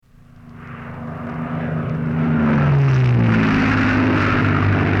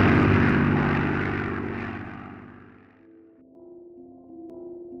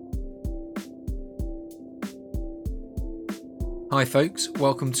Hi folks,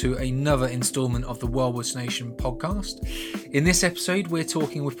 welcome to another instalment of the Wildwoods Nation podcast. In this episode we're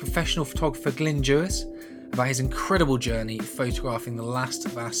talking with professional photographer Glyn Jewis about his incredible journey photographing the last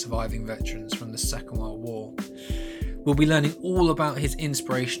of our surviving veterans from the Second World War. We'll be learning all about his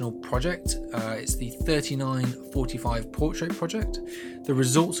inspirational project. It's the 3945 Portrait Project, the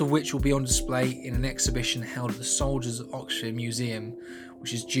results of which will be on display in an exhibition held at the Soldiers of Oxford Museum,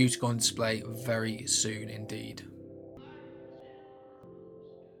 which is due to go on display very soon indeed.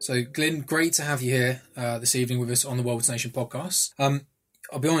 So, Glyn, great to have you here this evening with us on the Wildwoods Nation podcast.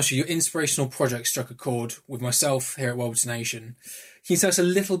 I'll be honest with you, your inspirational project struck a chord with myself here at Wildwoods Nation. Can you tell us a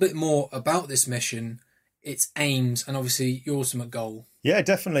little bit more about this mission, its aims, and obviously your ultimate goal? Yeah,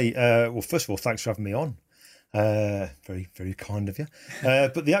 definitely. Well, first of all, thanks for having me on. Very, very kind of you.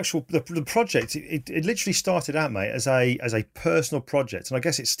 But the project, it literally started out, mate, as a personal project, and I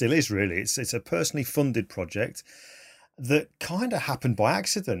guess it still is really. It's a personally funded project that kind of happened by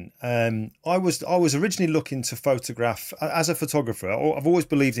accident. I was originally looking to photograph as a photographer. I've always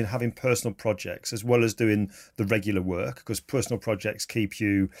believed in having personal projects as well as doing the regular work, because personal projects keep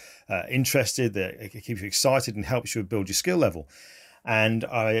you interested, they keep you excited and helps you build your skill level. And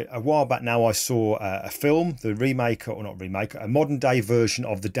a while back now, I saw a film, a modern day version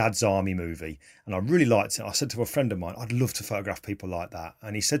of the Dad's Army movie. And I really liked it. I said to a friend of mine, I'd love to photograph people like that.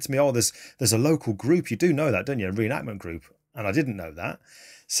 And he said to me, oh, there's a local group. You do know that, don't you? A reenactment group. And I didn't know that.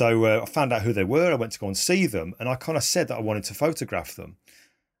 So I found out who they were. I went to go and see them. And I kind of said that I wanted to photograph them.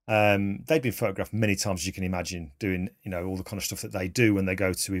 They've been photographed many times, as you can imagine, doing, all the kind of stuff that they do when they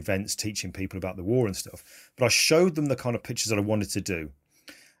go to events, teaching people about the war and stuff. But I showed them the kind of pictures that I wanted to do.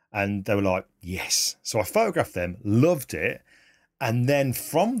 And they were like, yes. So I photographed them, loved it. And then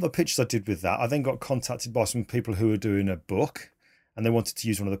from the pictures I did with that, I then got contacted by some people who were doing a book and they wanted to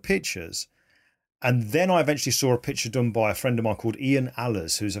use one of the pictures. And then I eventually saw a picture done by a friend of mine called Ian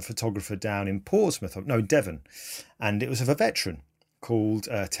Allers, who's a photographer down in Devon. And it was of a veteran called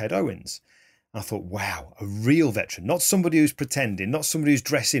Ted Owens. And I thought, wow, a real veteran, not somebody who's pretending, not somebody who's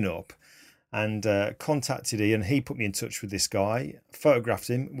dressing up. And contacted Ian. He put me in touch with this guy, photographed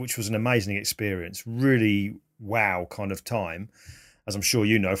him, which was an amazing experience. Really wow kind of time, as I'm sure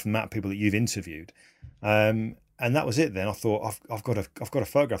you know from the amount of people that you've interviewed. And that was it then. I thought, I've got to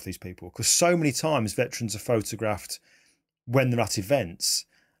photograph these people, because so many times veterans are photographed when they're at events.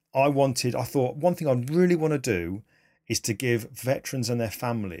 I thought one thing I really want to do is to give veterans and their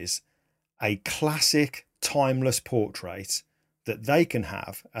families a classic, timeless portrait that they can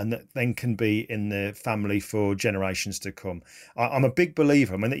have and that then can be in their family for generations to come. I'm a big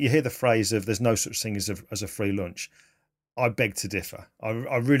believer. I mean, you hear the phrase of there's no such thing as a free lunch. I beg to differ. I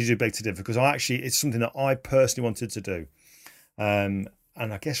really do beg to differ, because it's something that I personally wanted to do. And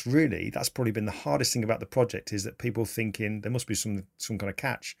I guess really that's probably been the hardest thing about the project, is that people thinking there must be some kind of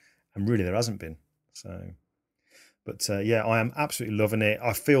catch, and really there hasn't been. But I am absolutely loving it.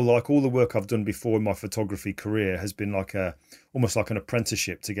 I feel like all the work I've done before in my photography career has been almost like an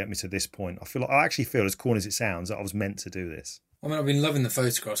apprenticeship to get me to this point. I actually feel, as corny as it sounds, that I was meant to do this. I mean, I've been loving the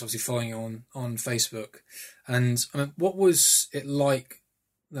photographs, obviously following you on Facebook. And I mean, what was it like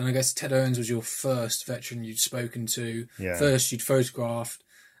then? I guess Ted Owens was your first veteran you'd spoken to, first you'd photographed.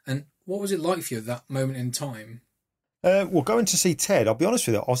 And what was it like for you at that moment in time? Well, going to see Ted, I'll be honest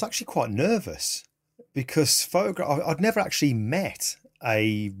with you, I was actually quite nervous, because I'd never actually met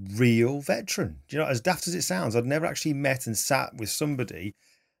a real veteran. As daft as it sounds, I'd never actually met and sat with somebody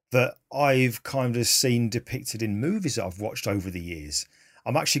that I've kind of seen depicted in movies that I've watched over the years.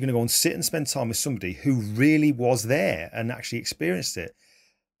 I'm actually going to go and sit and spend time with somebody who really was there and actually experienced it.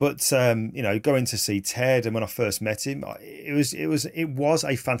 But going to see Ted, and when I first met him, it was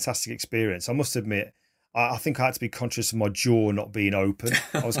a fantastic experience. I must admit, I think I had to be conscious of my jaw not being open.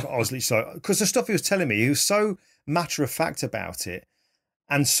 I was literally so, because the stuff he was telling me, he was so matter of fact about it.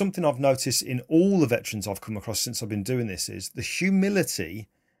 And something I've noticed in all the veterans I've come across since I've been doing this is the humility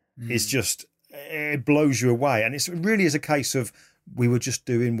is just, it blows you away. And it really is a case of, we were just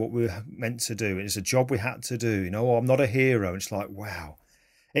doing what we were meant to do. It's a job we had to do. I'm not a hero. And it's like, wow.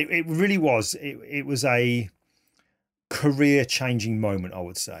 It really was. It was a career changing moment, I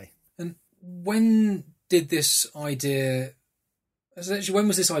would say. And when did this idea, actually, when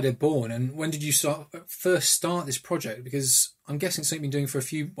was this idea born, and when did you first start this project? Because I'm guessing it's something you've been doing for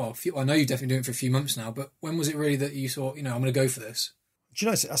I know you've definitely been doing it for a few months now, but when was it really that you thought, I'm going to go for this? Do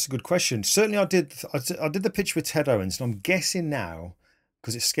you know, that's a good question. Certainly I did the picture with Ted Owens, and I'm guessing now,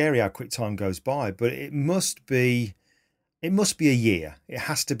 because it's scary how quick time goes by, but it must be a year. It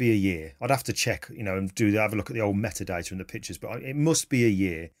has to be a year. I'd have to check, and have a look at the old metadata in the pictures, but it must be a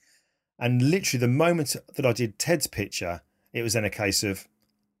year. And literally the moment that I did Ted's picture, it was then a case of,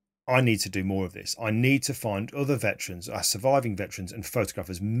 I need to do more of this. I need to find other veterans, surviving veterans, and photograph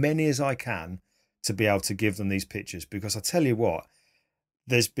as many as I can to be able to give them these pictures. Because I tell you what,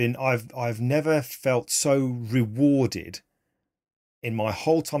 I've never felt so rewarded in my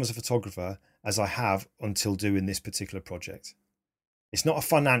whole time as a photographer as I have until doing this particular project. It's not a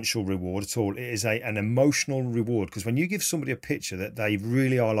financial reward at all. It is an emotional reward, because when you give somebody a picture that they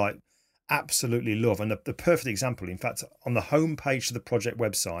really are like absolutely love, and the perfect example, in fact, on the homepage of the project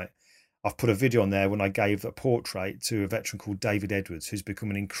website, I've put a video on there when I gave a portrait to a veteran called David Edwards, who's become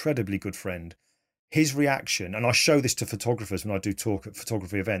an incredibly good friend. His reaction, and I show this to photographers when I do talk at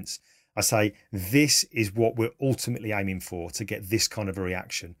photography events, I say, this is what we're ultimately aiming for, to get this kind of a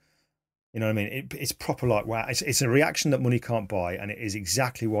reaction. You know what I mean? It's proper like, wow, it's a reaction that money can't buy, and it is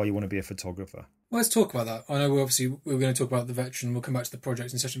exactly why you want to be a photographer. Well, let's talk about that. I know we're going to talk about the veteran. We'll come back to the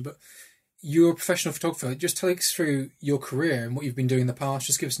project in session, but you're a professional photographer. Just take us through your career and what you've been doing in the past.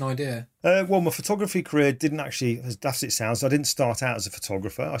 Just give us an idea. Well, my photography career didn't actually, as daft as it sounds, I didn't start out as a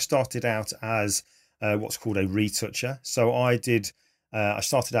photographer. I started out as what's called a retoucher. So I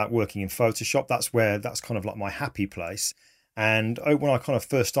started out working in Photoshop. That's kind of like my happy place. And when I kind of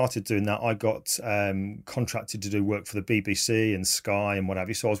first started doing that, I got contracted to do work for the BBC and Sky and what have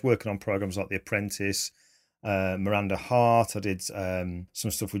you. So I was working on programs like The Apprentice, Miranda Hart. I did some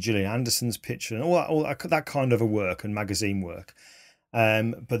stuff with Gillian Anderson's picture and all that kind of a work, and magazine work.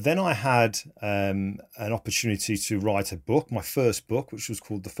 But then I had an opportunity to write a book, my first book, which was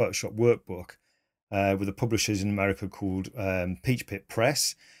called the Photoshop Workbook, with the publishers in America called Peach Pit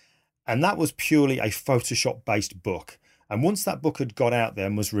Press. And that was purely a Photoshop-based book. And once that book had got out there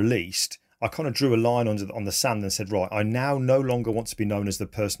and was released, I kind of drew a line on the sand and said, right, I now no longer want to be known as the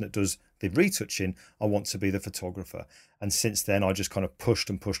person that does the retouching. I want to be the photographer. And since then, I just kind of pushed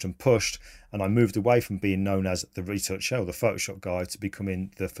and pushed and pushed. And I moved away from being known as the retoucher or the Photoshop guy to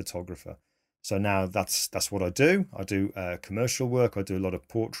becoming the photographer. So now that's what I do. I do commercial work. I do a lot of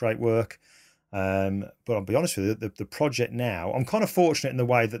portrait work. But I'll be honest with you, the project now, I'm kind of fortunate in the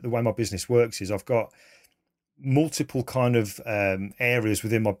way my business works is I've got multiple kind of areas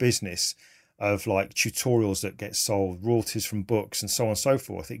within my business of like tutorials that get sold, royalties from books and so on and so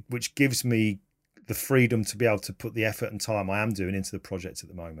forth, which gives me the freedom to be able to put the effort and time I am doing into the project at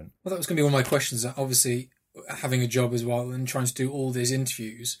the moment. Well, that was going to be one of my questions. Obviously, having a job as well and trying to do all these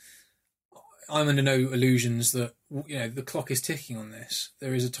interviews, I'm under no illusions that, you know, the clock is ticking on this.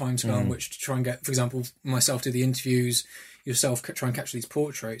 There is a time scale in which to try and get, for example, myself do the interviews, yourself try and capture these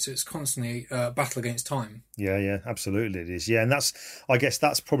portraits. It's constantly a battle against time. Yeah, absolutely it is. Yeah, and I guess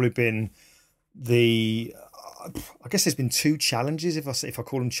that's probably been I guess there's been two challenges, if I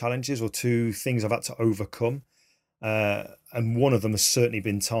call them challenges, or two things I've had to overcome. And one of them has certainly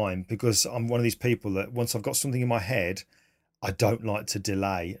been time, because I'm one of these people that once I've got something in my head, I don't like to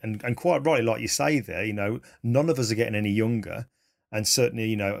delay. And quite rightly, like you say there, you know, none of us are getting any younger. And certainly,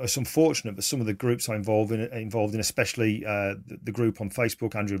 you know, it's unfortunate, but some of the groups I'm involved in, especially the group on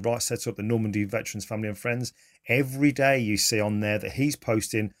Facebook, Andrew Wright set up, the Normandy Veterans Family and Friends. Every day you see on there that he's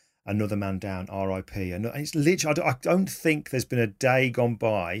posting another man down, RIP. And it's literally, I don't think there's been a day gone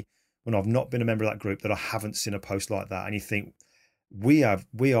by when I've not been a member of that group that I haven't seen a post like that. And you think, we are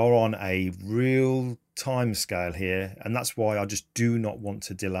on a real time scale here, and that's why I just do not want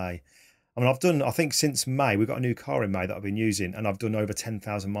to delay. I mean, I think since May, we got a new car in May that I've been using, and I've done over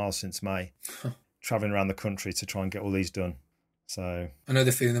 10,000 miles since May, traveling around the country to try and get all these done. So I know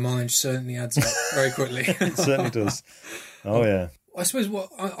the feeling, the mileage certainly adds up very quickly. It certainly does. Oh, yeah. I suppose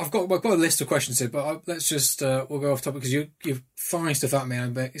I've got a list of questions here, but let's just we'll go off topic because you're firing stuff at me,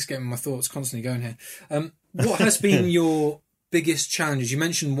 and it's getting my thoughts constantly going here. What has been your biggest challenges? You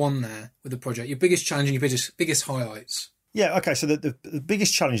mentioned one there with the project. Your biggest challenge and your biggest highlights. Yeah, okay, so the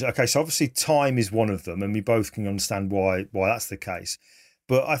biggest challenge, okay, so obviously time is one of them, and we both can understand why that's the case.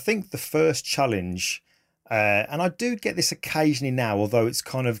 But I think the first challenge, and I do get this occasionally now, although it's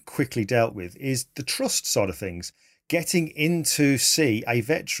kind of quickly dealt with, is the trust side of things. Getting in to see a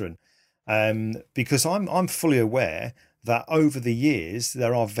veteran, because I'm fully aware that over the years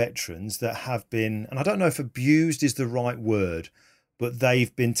there are veterans that have been, and I don't know if abused is the right word, but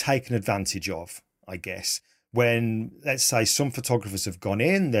they've been taken advantage of, I guess. When, let's say, some photographers have gone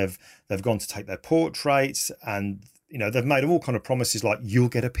in, they've gone to take their portraits, and you know they've made them all kind of promises like you'll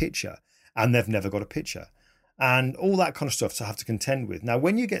get a picture, and they've never got a picture, and all that kind of stuff to have to contend with. Now,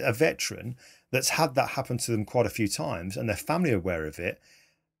 when you get a veteran that's had that happen to them quite a few times, and their family are aware of it,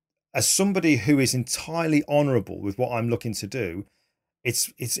 as somebody who is entirely honourable with what I'm looking to do,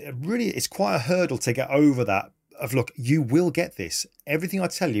 it's quite a hurdle to get over that of look, you will get this. Everything I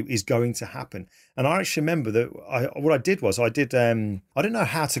tell you is going to happen. And I actually remember that what I did was I didn't know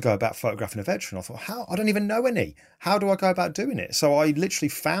how to go about photographing a veteran. I thought, I don't even know any. How do I go about doing it? So I literally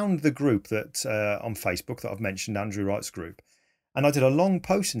found the group that on Facebook that I've mentioned, Andrew Wright's group. And I did a long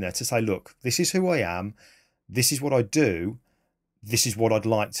post in there to say, look, this is who I am. This is what I do. This is what I'd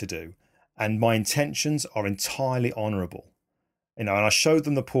like to do. And my intentions are entirely honourable. And I showed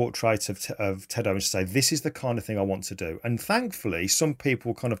them the portrait of Ted Owens to say, this is the kind of thing I want to do. And thankfully, some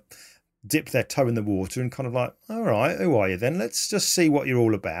people kind of dipped their toe in the water and kind of like, all right, who are you then? Let's just see what you're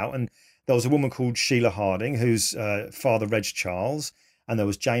all about. And there was a woman called Sheila Harding, whose father, Reg Charles, and there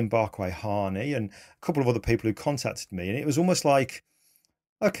was Jane Barkway Harney and a couple of other people who contacted me. And it was almost like,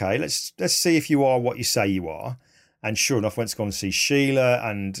 okay, let's see if you are what you say you are. And sure enough, went to go and see Sheila,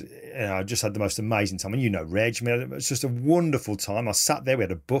 and I just had the most amazing time. And Reg, it was just a wonderful time. I sat there, we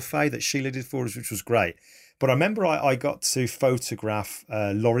had a buffet that Sheila did for us, which was great. But I remember I got to photograph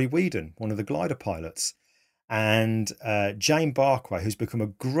Laurie Whedon, one of the glider pilots, and Jane Barkway, who's become a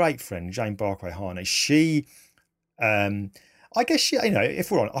great friend, Jane Barkway Harney. She, I guess she,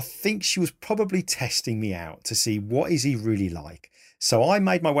 if we're on, I think she was probably testing me out to see what is he really like. So I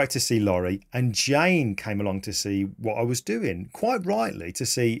made my way to see Laurie, and Jane came along to see what I was doing, quite rightly, to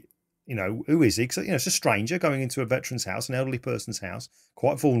see, who is he? Because, it's a stranger going into a veteran's house, an elderly person's house,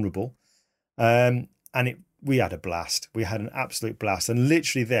 quite vulnerable. And we had a blast. We had an absolute blast. And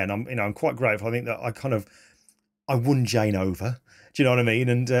literally then, I'm quite grateful. I think that I won Jane over. Do you know what I mean?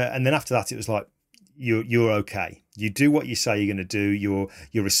 And then after that, it was like, you're okay. You do what you say you're going to do.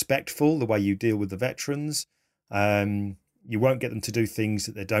 You're respectful the way you deal with the veterans. You won't get them to do things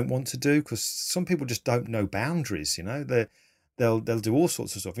that they don't want to do, because some people just don't know boundaries. They'll do all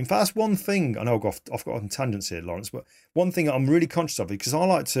sorts of stuff. In fact, that's one thing. I know I've got on tangents here, Lawrence, but one thing I'm really conscious of, because I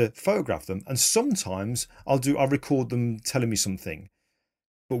like to photograph them, and sometimes I'll record them telling me something.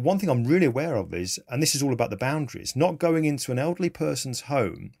 But one thing I'm really aware of is, and this is all about the boundaries, not going into an elderly person's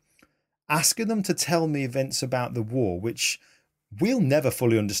home, asking them to tell me events about the war, which we'll never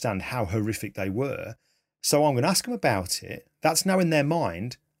fully understand how horrific they were. So I'm going to ask them about it. That's now in their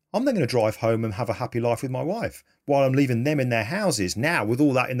mind. I'm then going to drive home and have a happy life with my wife while I'm leaving them in their houses now with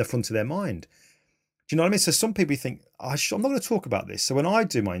all that in the front of their mind. Do you know what I mean? So some people think, I'm not going to talk about this. So when I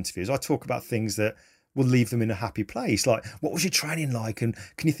do my interviews, I talk about things that will leave them in a happy place. Like, what was your training like? And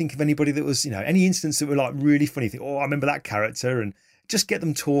can you think of anybody that was, any incidents that were like really funny? Think, I remember that character, and just get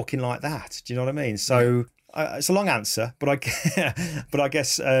them talking like that. Do you know what I mean? So it's a long answer, but I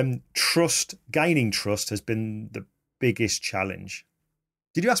guess gaining trust has been the biggest challenge.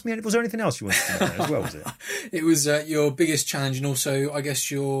 Did you ask me? Was there anything else you wanted to know as well? Was it? It was your biggest challenge, and also, I guess,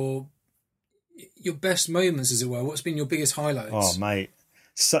 your best moments, as it were. What's been your biggest highlights? Oh, mate.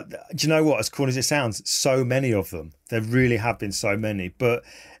 So, do you know what? As cool as it sounds, so many of them. There really have been so many. But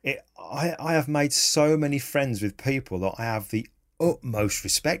I have made so many friends with people that I have the utmost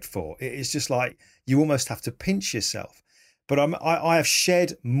respect for. It's just like you almost have to pinch yourself. But I have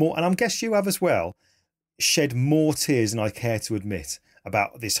shed more, and I guess you have as well, shed more tears than I care to admit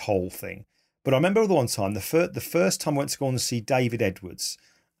about this whole thing. But I remember the one time, the first time I went to go and see David Edwards,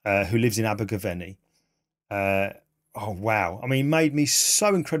 who lives in Abergavenny. Oh, wow. I mean, he made me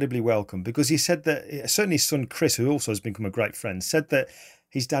so incredibly welcome, because he said that, certainly his son Chris, who also has become a great friend, said that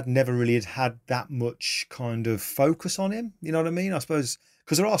his dad never really had that much kind of focus on him. You know what I mean? I suppose,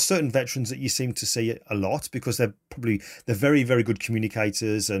 because there are certain veterans that you seem to see a lot, because they're very, very good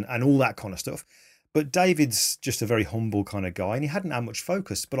communicators and all that kind of stuff. But David's just a very humble kind of guy, and he hadn't had much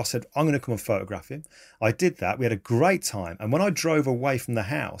focus. But I said, I'm going to come and photograph him. I did that. We had a great time. And when I drove away from the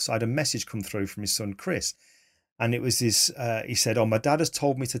house, I had a message come through from his son, Chris. And it was this, he said, my dad has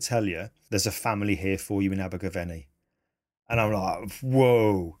told me to tell you there's a family here for you in Abergavenny. And I'm like,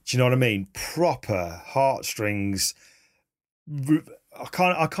 whoa, do you know what I mean? Proper heartstrings. I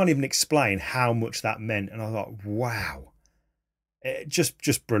can't even explain how much that meant. And I thought, wow.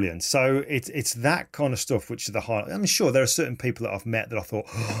 Just brilliant. So it's that kind of stuff which is the highlight. I'm sure there are certain people that I've met that I thought,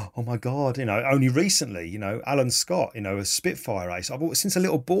 oh my God, only recently, Alan Scott, a Spitfire ace. Since a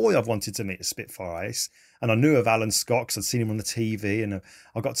little boy, I've wanted to meet a Spitfire ace, and I knew of Alan Scott because I'd seen him on the TV, and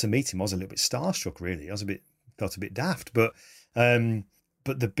I got to meet him. I was a little bit starstruck, really. Felt a bit daft, but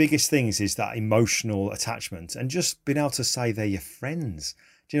the biggest thing is that emotional attachment, and just being able to say they're your friends.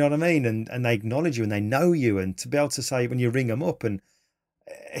 Do you know what I mean? And they acknowledge you and they know you, and to be able to say when you ring them up, and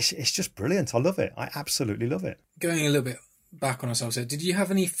it's just brilliant. I love it. I absolutely love it. Going a little bit back on ourselves here, did you have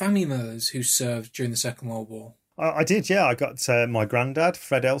any family members who served during the Second World War? I did, yeah. I got my granddad,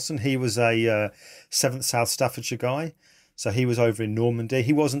 Fred Elson. He was a 7th South Staffordshire guy. So he was over in Normandy.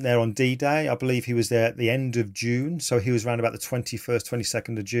 He wasn't there on D-Day. I believe he was there at the end of June. So he was around about the 21st,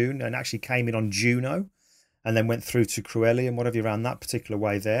 22nd of June, and actually came in on Juno and then went through to Cruelli and whatever around that particular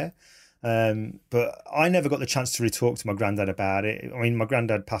way there. But I never got the chance to really talk to my granddad about it. I mean, my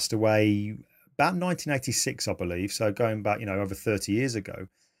granddad passed away about 1986, I believe. So going back, over 30 years ago.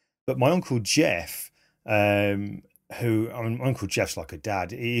 But my Uncle Jeff, my Uncle Jeff's like a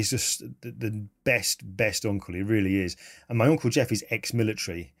dad. He's just the best uncle. He really is. And my Uncle Jeff is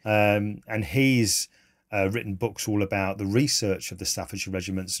ex-military, and he's written books all about the research of the Staffordshire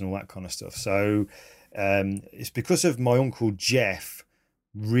regiments and all that kind of stuff. So it's because of my Uncle Jeff,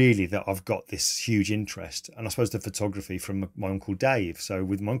 really, that I've got this huge interest. And I suppose the photography from my Uncle Dave. So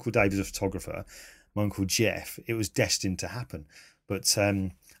with my Uncle Dave as a photographer, my Uncle Jeff, it was destined to happen. But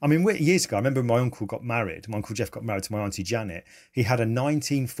years ago, I remember my uncle got married. My Uncle Jeff got married to my Auntie Janet. He had a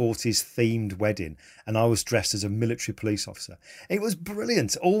 1940s themed wedding, and I was dressed as a military police officer. It was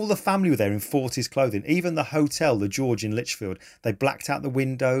brilliant. All the family were there in 40s clothing. Even the hotel, the George in Lichfield, they blacked out the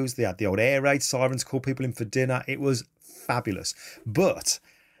windows. They had the old air raid sirens to call people in for dinner. It was fabulous. But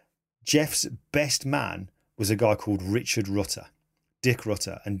Jeff's best man was a guy called Richard Rutter, Dick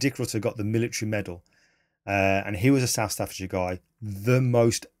Rutter, and Dick Rutter got the military medal. And he was a South Staffordshire guy, the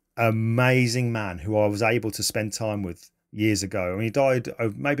most amazing man who I was able to spend time with years ago. I mean, he died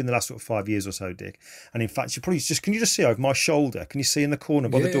maybe in the last 5 years or so, Dick. And in fact, can you just see over my shoulder? Can you see in the corner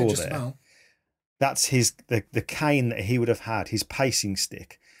by the door there? About. That's the cane that he would have had, his pacing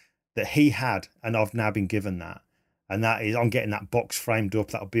stick that he had, and I've now been given that. And that is, I'm getting that box framed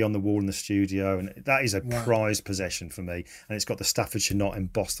up. That'll be on the wall in the studio. And that is a prized possession for me. And it's got the Staffordshire knot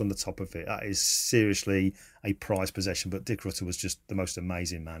embossed on the top of it. That is seriously a prized possession. But Dick Rutter was just the most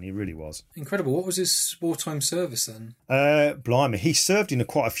amazing man. He really was. Incredible. What was his wartime service then? Blimey. He served in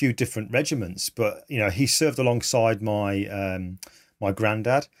quite a few different regiments. But, he served alongside my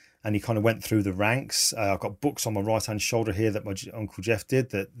granddad. And he kind of went through the ranks. I've got books on my right-hand shoulder here that my Uncle Jeff did.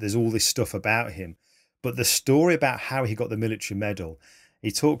 That there's all this stuff about him. But the story about how he got the military medal, he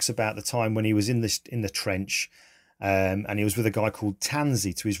talks about the time when he was in the trench, and he was with a guy called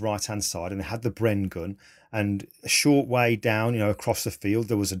Tansey to his right-hand side, and they had the Bren gun. And a short way down, across the field,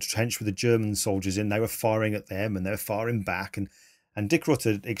 there was a trench with the German soldiers in. They were firing at them, and they were firing back. And Dick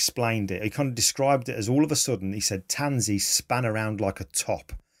Rutter explained it. He kind of described it as all of a sudden, he said, Tansey span around like a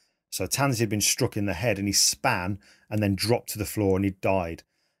top. So Tansey had been struck in the head, and he span and then dropped to the floor, and he died.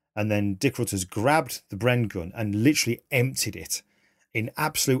 And then Dick Rutter's grabbed the Bren gun and literally emptied it. In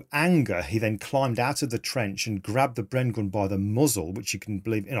absolute anger, he then climbed out of the trench and grabbed the Bren gun by the muzzle, which you can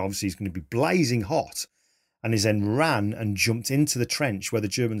believe, obviously he's going to be blazing hot. And he then ran and jumped into the trench where the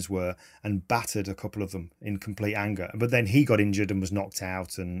Germans were and battered a couple of them in complete anger. But then he got injured and was knocked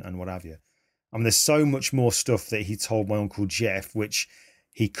out and what have you. I mean, there's so much more stuff that he told my Uncle Jeff, which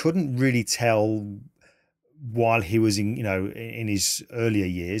he couldn't really tell while he was in his earlier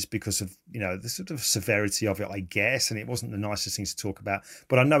years because of the sort of severity of it, I guess, and it wasn't the nicest thing to talk about.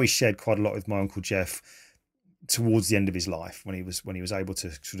 But I know he shared quite a lot with my Uncle Jeff towards the end of his life when he was able to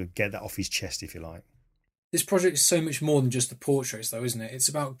sort of get that off his chest, if you like. This project is so much more than just the portraits, though, isn't it? It's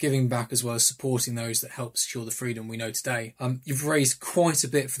about giving back as well as supporting those that help secure the freedom we know today. You've raised quite a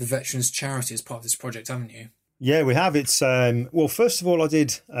bit for the Veterans Charity as part of this project, haven't you? Yeah, we have. It's well, first of all, I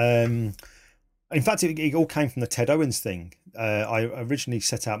did. In fact, it all came from the Ted Owens thing. I originally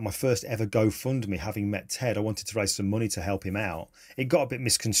set out my first ever GoFundMe, having met Ted. I wanted to raise some money to help him out. It got a bit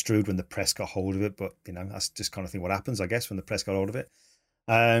misconstrued when the press got hold of it, but that's just kind of thing what happens, I guess, when the press got hold of it.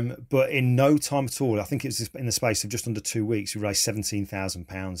 But in no time at all, I think it was in the space of just under 2 weeks, we raised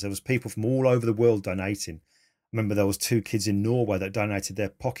 £17,000. There was people from all over the world donating. I remember there was 2 kids in Norway that donated their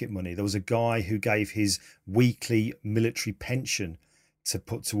pocket money. There was a guy who gave his weekly military pension to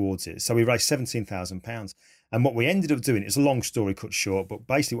put towards it. So we raised £17,000. And what we ended up doing, it's a long story cut short, but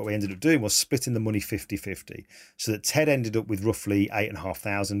basically what we ended up doing was splitting the money 50-50. So that Ted ended up with roughly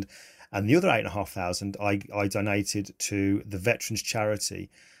 £8,500. And the other £8,500 I donated to the Veterans Charity,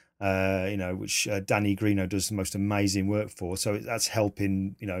 which Danny Greeno does the most amazing work for. So that's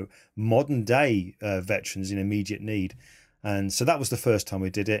helping, modern day veterans in immediate need. And so that was the first time we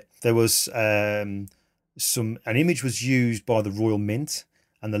did it. There was an image was used by the Royal Mint,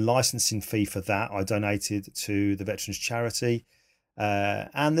 and the licensing fee for that I donated to the Veterans Charity.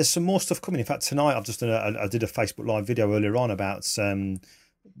 And there's some more stuff coming. In fact, tonight I've just I did a Facebook Live video earlier on about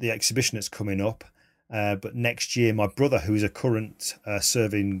the exhibition that's coming up. But next year, my brother, who is a current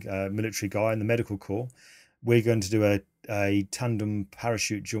serving military guy in the medical corps, we're going to do a tandem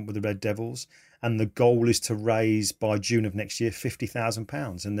parachute jump with the Red Devils. And the goal is to raise by June of next year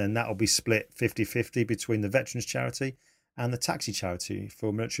 £50,000. And then that'll be split 50-50 between the Veterans Charity and the taxi charity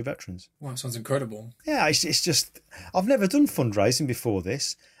for military veterans. Wow, sounds incredible. Yeah, it's just, I've never done fundraising before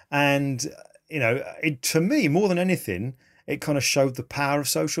this. And, to me, more than anything, it kind of showed the power of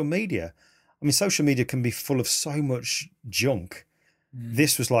social media. I mean, social media can be full of so much junk.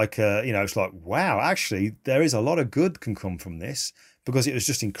 This was like, it's like, wow, actually, there is a lot of good can come from this, because it was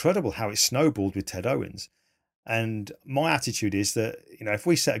just incredible how it snowballed with Ted Owens. And my attitude is that, if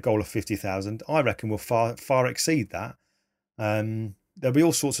we set a goal of 50,000, I reckon we'll far exceed that. There'll be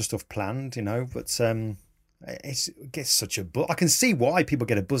all sorts of stuff planned, but it gets such a buzz. I can see why people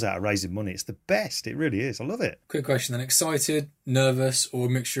get a buzz out of raising money. It's the best. It really is. I love it. Quick question then: excited, nervous, or a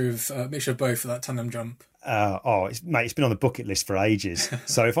mixture of both for that tandem jump? It's been on the bucket list for ages.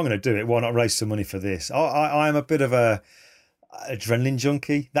 So if I'm going to do it, why not raise some money for this? I am a bit of a adrenaline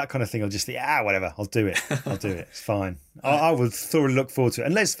junkie, that kind of thing. I'll just think, whatever, I'll do it. It's fine. I would thoroughly look forward to it.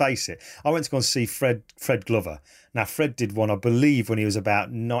 And let's face it, I went to go and see Fred Glover. Now, Fred did one, I believe, when he was about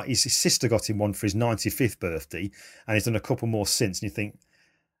his sister got him one for his 95th birthday, and he's done a couple more since. And you think,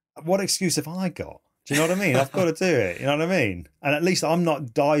 what excuse have I got? Do you know what I mean? I've got to do it. You know what I mean? And at least I'm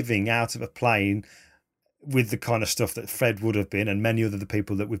not diving out of a plane with the kind of stuff that Fred would have been, and many other the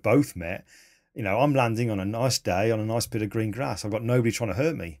people that we've both met. I'm landing on a nice day on a nice bit of green grass. I've got nobody trying to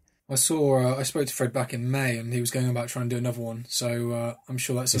hurt me. I spoke to Fred back in May, and he was going about trying to do another one. So I'm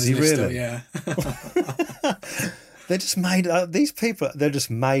sure that's Is he really? Yeah. They're just made. These people, they're just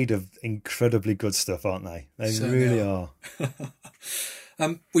made of incredibly good stuff, aren't they? They really are.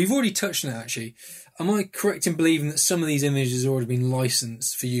 We've already touched on it, actually. Am I correct in believing that some of these images have already been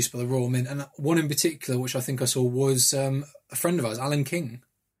licensed for use by the Royal Mint? And one in particular, which I think I saw, was a friend of ours, Alan King.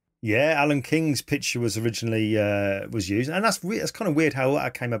 Yeah, Alan King's picture was originally was used, and that's kind of weird how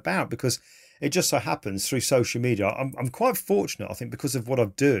that came about, because it just so happens through social media. I'm quite fortunate, I think, because of what I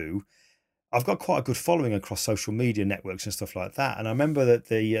do. I've got quite a good following across social media networks and stuff like that. And I remember that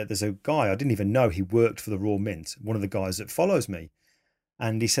there's a guy I didn't even know he worked for the Royal Mint, one of the guys that follows me,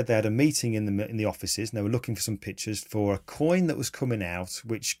 and he said they had a meeting in the offices, and they were looking for some pictures for a coin that was coming out,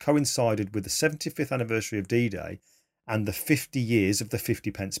 which coincided with the 75th anniversary of D-Day and the 50 years of the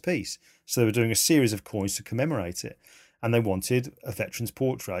 50p piece. So they were doing a series of coins to commemorate it. And they wanted a veteran's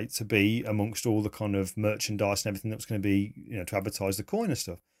portrait to be amongst all the kind of merchandise and everything that was going to be, to advertise the coin and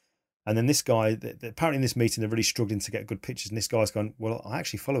stuff. And then this guy, apparently in this meeting, they're really struggling to get good pictures. And this guy's gone, well, I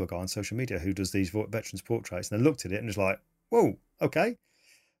actually follow a guy on social media who does these veterans portraits. And they looked at it and was like, whoa, okay.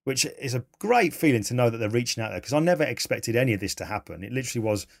 Which is a great feeling to know that they're reaching out there, because I never expected any of this to happen. It literally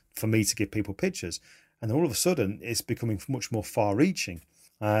was for me to give people pictures. And then all of a sudden, it's becoming much more far-reaching.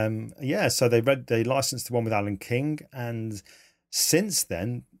 So they licensed the one with Alan King, and since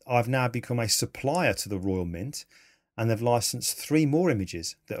then, I've now become a supplier to the Royal Mint, and they've licensed 3 more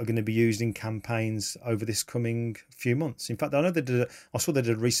images that are going to be used in campaigns over this coming few months. In fact, I know I saw they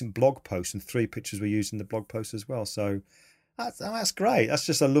did a recent blog post, and 3 pictures were used in the blog post as well. So that's great. That's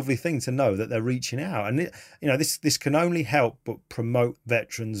just a lovely thing to know that they're reaching out, and this can only help but promote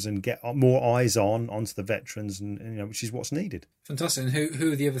veterans and get more eyes onto the veterans, and which is what's needed. Fantastic. And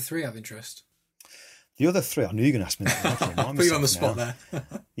who are the other 3 of interest? The other 3, I knew you were going to ask me that. Put you on the spot there.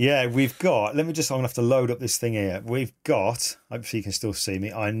 Yeah, we've got. I'm going to have to load up this thing here. We've got. Hopefully, you can still see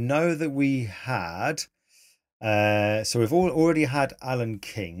me. I know that we had. So we've already had Alan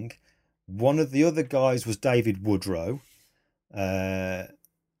King. One of the other guys was David Woodrow. A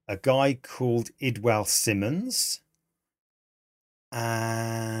guy called Idwell Simmons,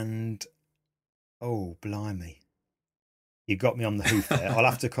 and blimey, you got me on the hoof there. I'll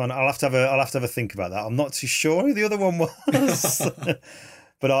have to have a think about that. I'm not too sure who the other one was,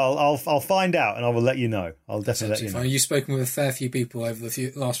 but I'll find out and I will let you know. I'll definitely let you know. You've spoken with a fair few people over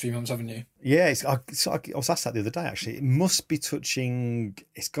the last few months, haven't you? Yeah, I was asked that the other day. Actually, it must be touching.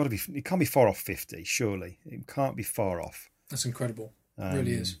 It can't be far off 50. Surely, it can't be far off. That's incredible. It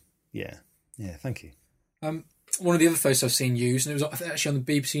really is. Yeah. Thank you. One of the other photos I've seen used, and it was actually on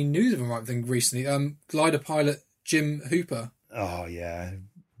the BBC News, if I'm right thing, recently. Glider pilot Jim Hooper. Oh yeah,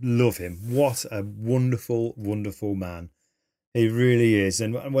 love him. What a wonderful, wonderful man. He really is.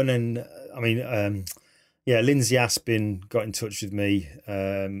 And Lindsay Aspin got in touch with me,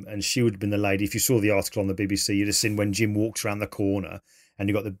 and she would have been the lady. If you saw the article on the BBC, you'd have seen when Jim walks around the corner. And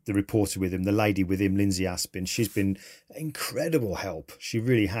you got the reporter with him, the lady with him, Lindsay Aspin. She's been incredible help. She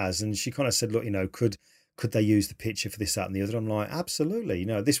really has. And she kind of said, look, could they use the picture for this, that, and the other? I'm like, absolutely.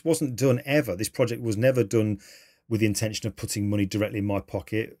 This wasn't done ever. This project was never done with the intention of putting money directly in my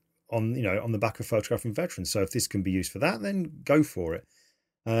pocket on the back of photographing veterans. So if this can be used for that, then go for it.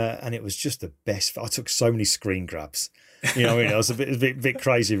 And it was just the best. I took so many screen grabs. You know, what I mean, I was a bit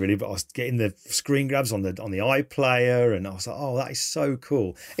crazy, really, but I was getting the screen grabs on the iPlayer, and I was like, "Oh, that is so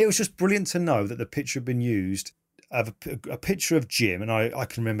cool!" It was just brilliant to know that the picture had been used. Of a picture of Jim, and I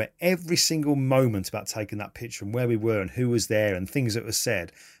can remember every single moment about taking that picture and where we were and who was there and things that were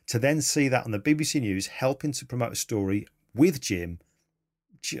said. To then see that on the BBC News, helping to promote a story with Jim,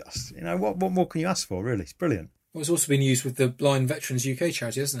 just, you know, what more can you ask for? Really, it's brilliant. Well, it's also been used with the Blind Veterans UK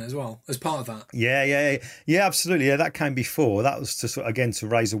charity, isn't it, as well, as part of that? Yeah, absolutely. Yeah, that came before. That was to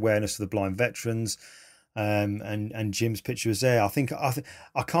raise awareness of the blind veterans, and Jim's picture was there.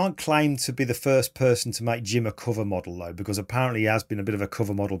 I can't claim to be the first person to make Jim a cover model though, because apparently he has been a bit of a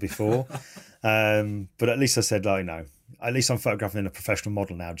cover model before. But at least I said, like, no. At least I'm photographing a professional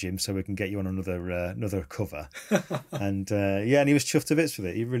model now, Jim, so we can get you on another cover. And and he was chuffed to bits with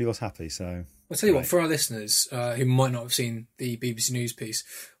it. He really was happy. So I'll tell you what, for our listeners who might not have seen the BBC News piece,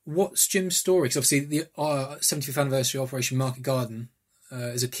 what's Jim's story? Because obviously the 75th anniversary of Operation Market Garden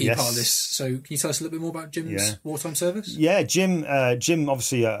is a key part of this. So can you tell us a little bit more about Jim's wartime service? Yeah, Jim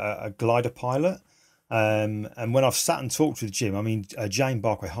obviously a glider pilot. And when I've sat and talked with Jim, I mean, Jane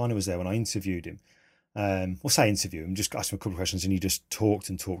Barclay-Harner was there when I interviewed him. Interview him, just asked him a couple of questions, and he just talked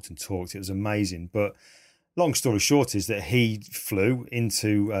and talked and talked. It was amazing. But long story short is that he flew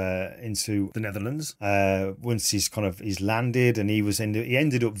into the Netherlands once he's landed, and he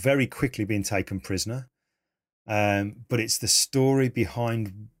ended up very quickly being taken prisoner. But it's the story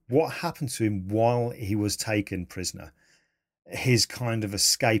behind what happened to him while he was taken prisoner. His kind of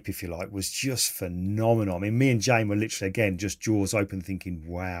escape, if you like, was just phenomenal. I mean, me and Jane were literally, again, just jaws open thinking,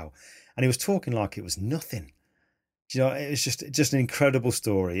 wow. And he was talking like it was nothing. You know, it was just an incredible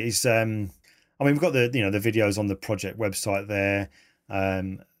story. It's we've got the videos on the project website there.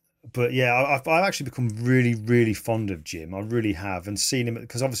 But yeah, I've actually become really, really fond of Jim. I really have, and seen him,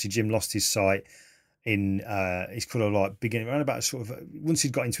 because obviously Jim lost his sight in he's kind of like beginning around about sort of once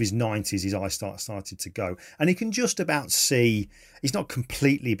he'd got into his 90s, his eyes started to go, and he can just about see. He's not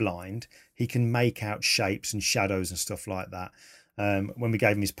completely blind. He can make out shapes and shadows and stuff like that. When we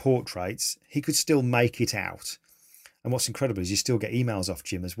gave him his portraits, he could still make it out. And what's incredible is you still get emails off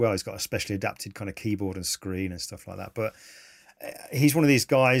Jim as well. He's got a specially adapted kind of keyboard and screen and stuff like that. But he's one of these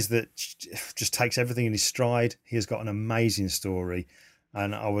guys that just takes everything in his stride. He has got an amazing story,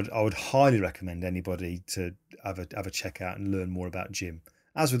 and I would highly recommend anybody to have a check out and learn more about Jim.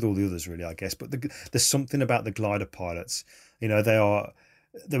 As with all the others, really, I guess. But there's something about the glider pilots. You know,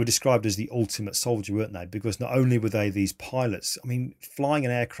 they were described as the ultimate soldier, weren't they? Because not only were they these pilots, I mean, flying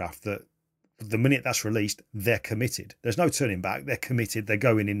an aircraft that the minute that's released, they're committed. There's no turning back. They're committed. They're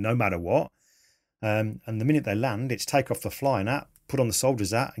going in no matter what. And the minute they land, it's take off the flying hat, put on the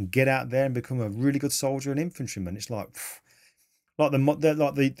soldier's hat, and get out there and become a really good soldier and infantryman. It's like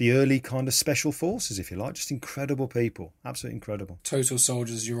the early kind of special forces, if you like. Just incredible people. Absolutely incredible. Total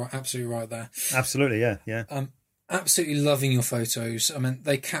soldiers. You're absolutely right there. Absolutely, yeah. Absolutely loving your photos. I mean,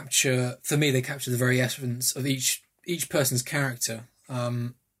 they capture the very essence of each person's character.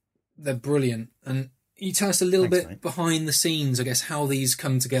 They're brilliant. And you tell us a little bit, mate, behind the scenes, I guess, how these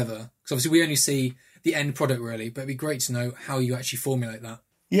come together? Because obviously we only see the end product, really, but it'd be great to know how you actually formulate that.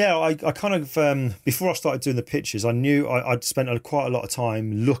 Yeah, I kind of, before I started doing the pictures, I knew I'd spent quite a lot of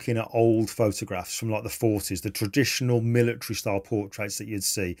time looking at old photographs from like the 40s, the traditional military style portraits that you'd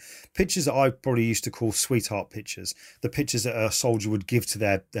see. Pictures that I probably used to call sweetheart pictures, the pictures that a soldier would give to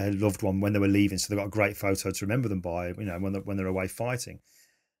their loved one when they were leaving, so they got a great photo to remember them by, you know, when they're away fighting.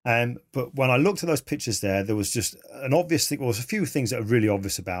 But when I looked at those pictures there was just an obvious thing. Well, there's a few things that are really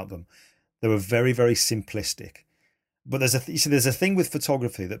obvious about them. They were very, very simplistic. But there's a thing with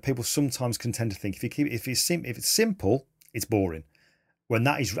photography that people sometimes can tend to think if it's simple, it's boring. When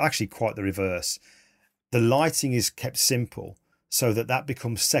that is actually quite the reverse. The lighting is kept simple so that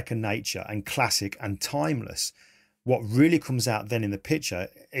becomes second nature and classic and timeless. What really comes out then in the picture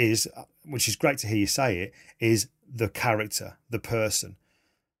is, which is great to hear you say it, is the character, the person.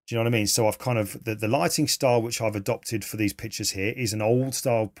 Do you know what I mean? So I've kind of, the lighting style which I've adopted for these pictures here is an old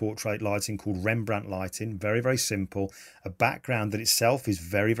style portrait lighting called Rembrandt lighting. Very, very simple. A background that itself is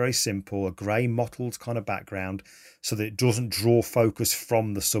very, very simple. A grey mottled kind of background so that it doesn't draw focus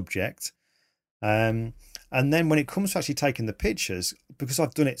from the subject. And then when it comes to actually taking the pictures, because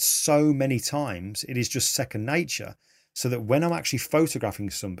I've done it so many times, it is just second nature. So that when I'm actually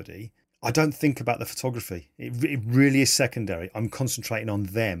photographing somebody, I don't think about the photography. It really is secondary. I'm concentrating on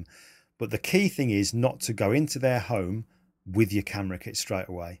them. But the key thing is not to go into their home with your camera kit straight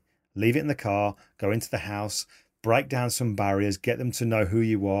away. Leave it in the car, go into the house, break down some barriers, get them to know who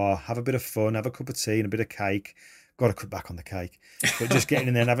you are, have a bit of fun, have a cup of tea and a bit of cake, got to cut back on the cake. But just getting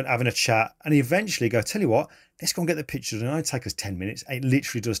in there and having a chat, and eventually go, tell you what, let's go and get the pictures. And it only take us 10 minutes. It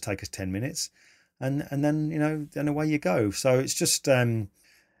literally does take us 10 minutes. And then, then away you go. So it's just one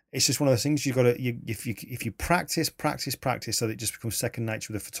of those things you've got to, if you practice so that it just becomes second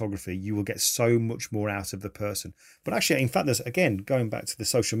nature with the photography, you will get so much more out of the person. But actually, in fact, there's, again, going back to the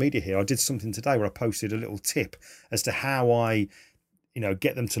social media here, I did something today where I posted a little tip as to how I,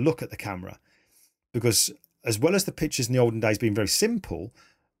 get them to look at the camera. Because as well as the pictures in the olden days being very simple,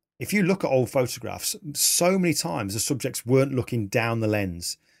 if you look at old photographs, so many times the subjects weren't looking down the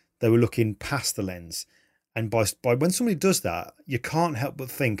lens. They were looking past the lens. And by when somebody does that, you can't help but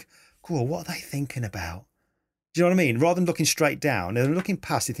think, cool, what are they thinking about? Do you know what I mean? Rather than looking straight down, they're looking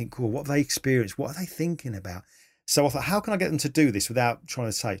past, you think, cool, what have they experienced? What are they thinking about? So I thought, how can I get them to do this without trying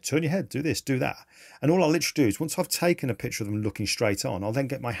to say, turn your head, do this, do that? And all I'll literally do is once I've taken a picture of them looking straight on, I'll then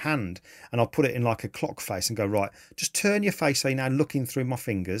get my hand and I'll put it in like a clock face and go, right, just turn your face so you're now looking through my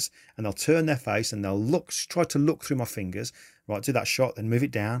fingers, and they'll turn their face and they'll try to look through my fingers. Right, do that shot, then move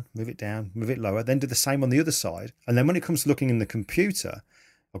it down, move it lower, then do the same on the other side. And then when it comes to looking in the computer,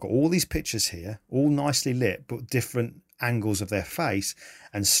 I've got all these pictures here, all nicely lit, but different angles of their face.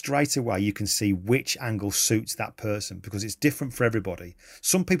 And straight away, you can see which angle suits that person because it's different for everybody.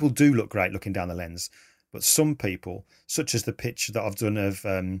 Some people do look great looking down the lens, but some people, such as the picture that I've done of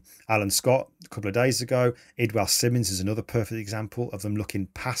Alan Scott a couple of days ago, Idwell Simmons is another perfect example of them looking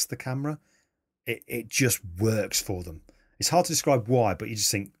past the camera. It just works for them. It's hard to describe why, but you just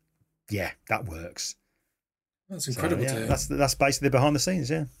think, yeah, that works. That's incredible. So, yeah, that's basically behind the scenes,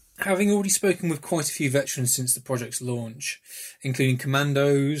 yeah. Having already spoken with quite a few veterans since the project's launch, including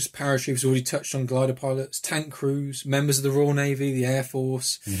commandos, paratroopers, already touched on glider pilots, tank crews, members of the Royal Navy, the Air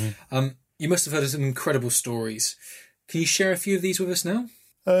Force, you must have heard of some incredible stories. Can you share a few of these with us now?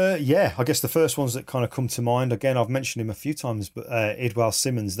 Yeah, I guess the first ones that kind of come to mind, again, I've mentioned him a few times, but Idwell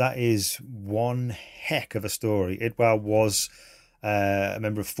Simmons, that is one heck of a story. Idwell was a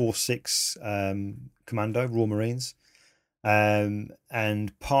member of 4-6 Commando, Royal Marines.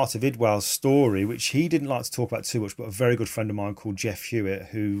 And part of Idwell's story, which he didn't like to talk about too much, but a very good friend of mine called Jeff Hewitt,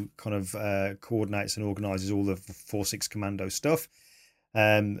 who kind of coordinates and organises all the 4-6 Commando stuff.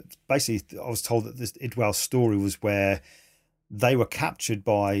 Basically, I was told that this Idwell's story was where they were captured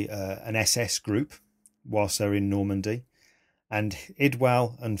by an SS group whilst they were in Normandy, and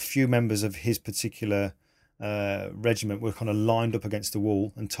Idwell and few members of his particular regiment were kind of lined up against the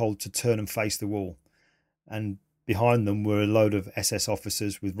wall and told to turn and face the wall. And behind them were a load of SS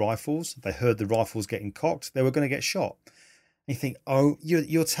officers with rifles. They heard the rifles getting cocked. They were going to get shot. And you think, oh,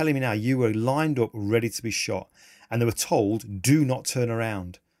 you're telling me now you were lined up ready to be shot. And they were told, do not turn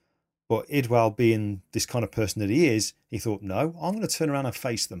around. But Idwell, being this kind of person that he is, he thought, no, I'm going to turn around and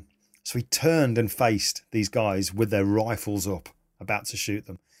face them. So he turned and faced these guys with their rifles up, about to shoot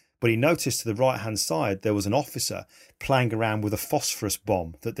them. But he noticed to the right-hand side, there was an officer playing around with a phosphorus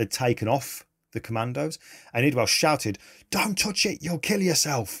bomb that they'd taken off the commandos. And Idwell shouted, don't touch it, you'll kill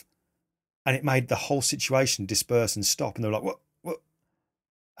yourself. And it made the whole situation disperse and stop. And they were like, what?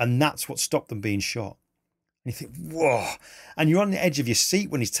 And that's what stopped them being shot. And you think, whoa. And you're on the edge of your seat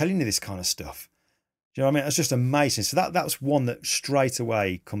when he's telling you this kind of stuff. Do you know what I mean? It's just amazing. So that's one that straight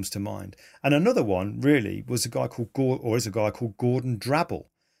away comes to mind. And another one really was is a guy called Gordon Drabble.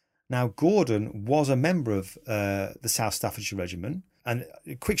 Now, Gordon was a member of the South Staffordshire Regiment. And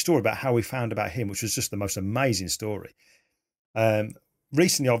a quick story about how we found about him, which was just the most amazing story.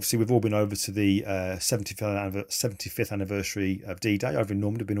 Recently, obviously, we've all been over to the 75th anniversary of D-Day over in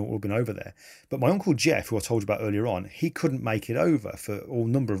Normandy. We've all been over there. But my Uncle Jeff, who I told you about earlier on, he couldn't make it over for a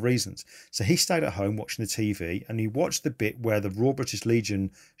number of reasons. So he stayed at home watching the TV, and he watched the bit where the Royal British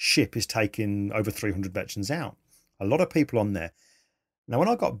Legion ship is taking over 300 veterans out. A lot of people on there. Now, when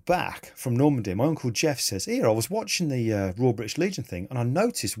I got back from Normandy, my Uncle Jeff says, here, I was watching the Royal British Legion thing, and I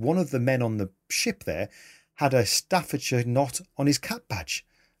noticed one of the men on the ship there had a Staffordshire knot on his cap badge.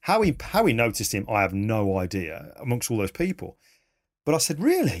 How he noticed him, I have no idea, amongst all those people. But I said,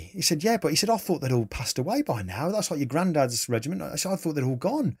 really? He said, yeah, but he said, I thought they'd all passed away by now. That's like your granddad's regiment. I said, I thought they'd all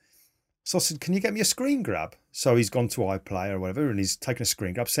gone. So I said, can you get me a screen grab? So he's gone to iPlayer or whatever, and he's taken a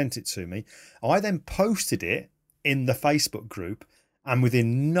screen grab, sent it to me. I then posted it in the Facebook group, and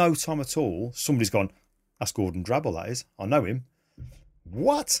within no time at all, somebody's gone, that's Gordon Drabble, that is. I know him.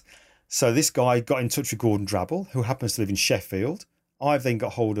 What? So this guy got in touch with Gordon Drabble, who happens to live in Sheffield. I've then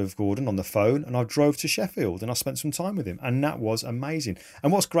got hold of Gordon on the phone, and I drove to Sheffield and I spent some time with him, and that was amazing.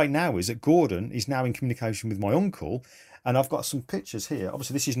 And what's great now is that Gordon is now in communication with my uncle, and I've got some pictures here.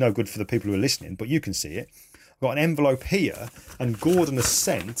 Obviously, this is no good for the people who are listening, but you can see it. I've got an envelope here, and Gordon has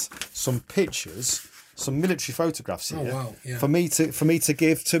sent some pictures some military photographs here. Oh wow! Yeah. For me to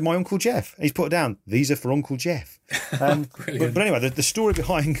give to my Uncle Jeff. He's put it down. These are for Uncle Jeff. But anyway, the story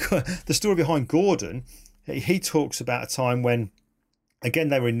behind Gordon, he talks about a time when, again,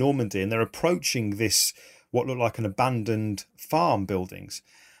 they were in Normandy and they're approaching this what looked like an abandoned farm buildings,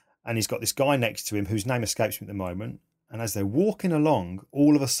 and he's got this guy next to him whose name escapes me at the moment. And as they're walking along,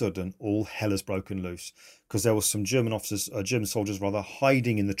 all of a sudden, all hell has broken loose because there was some German soldiers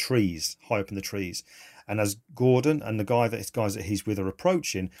hiding in the trees, high up in the trees. And as Gordon and the guys that he's with are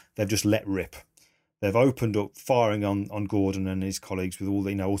approaching, they've just let rip. They've opened up firing on Gordon and his colleagues with all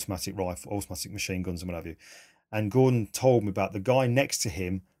the automatic machine guns and what have you. And Gordon told me about the guy next to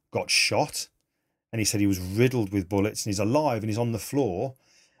him got shot, and he said he was riddled with bullets, and he's alive and he's on the floor.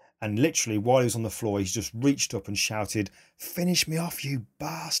 And literally, while he was on the floor, he's just reached up and shouted, "Finish me off, you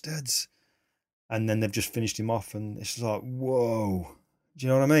bastards!" And then they've just finished him off, and it's just like, whoa. Do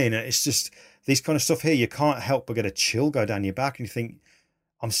you know what I mean? It's just these kind of stuff here. You can't help but get a chill go down your back, and you think,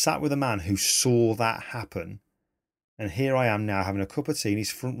 I'm sat with a man who saw that happen, and here I am now having a cup of tea in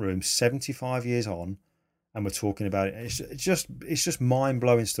his front room, 75 years on, and we're talking about it. It's just mind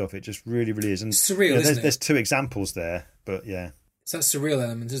blowing stuff. It just really, really is. And surreal. Isn't it? There's two examples there, but yeah. It's that surreal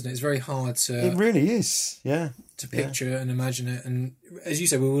element, isn't it? It's very hard to... It really is, yeah. To picture and imagine it. And as you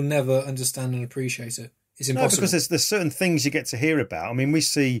said, we will never understand and appreciate it. It's impossible. No, because there's certain things you get to hear about. I mean, we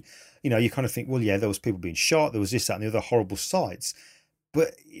see, you kind of think, well, yeah, there was people being shot, there was this, that, and the other horrible sights.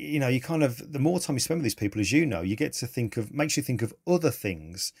 But, you kind of, the more time you spend with these people, as you know, you get to makes you think of other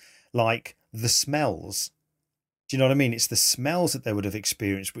things, like the smells. Do you know what I mean? It's the smells that they would have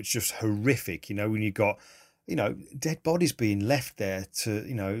experienced, which is just horrific, when you got... dead bodies being left there to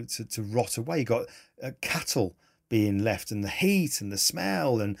rot away. You got cattle being left, and the heat and the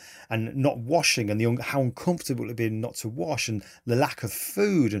smell and not washing, and how uncomfortable it would be not to wash, and the lack of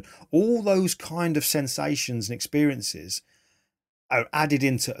food, and all those kind of sensations and experiences are added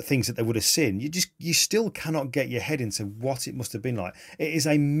into things that they would have seen. You still cannot get your head into what it must have been like. It is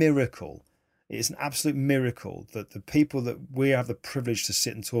a miracle. It is an absolute miracle that the people that we have the privilege to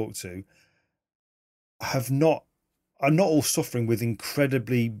sit and talk to are not all suffering with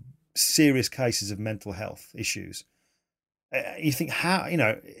incredibly serious cases of mental health issues. You think how,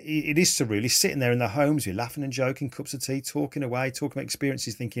 it is surreal. He's sitting there in their homes, you're laughing and joking, cups of tea, talking away, talking about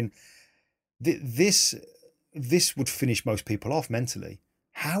experiences, thinking this would finish most people off mentally.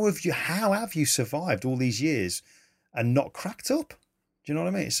 How have you survived all these years and not cracked up? Do you know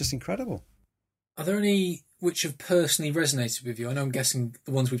what I mean? It's just incredible. Are there any which have personally resonated with you? I know I'm guessing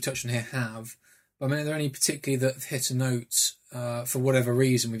the ones we've touched on here have. I mean, are there any particularly that have hit a note for whatever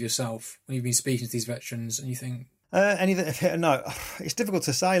reason with yourself when you've been speaking to these veterans and you think... Any that have hit a note? It's difficult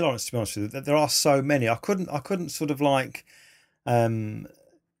to say, Lawrence, to be honest with you. There are so many. I couldn't sort of like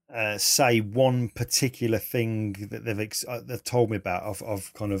say one particular thing that they've told me about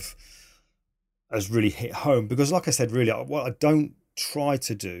of kind of has really hit home. Because like I said, really, what I don't try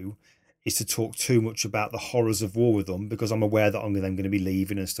to do is to talk too much about the horrors of war with them, because I'm aware that I'm then going to be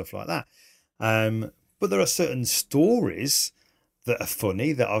leaving and stuff like that. But there are certain stories that are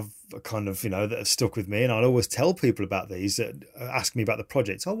funny that I've kind of, that have stuck with me. And I'll always tell people about these that ask me about the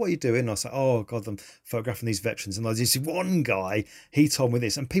project. Oh, what are you doing? And I say, oh, God, I'm photographing these veterans. And there's this one guy, he told me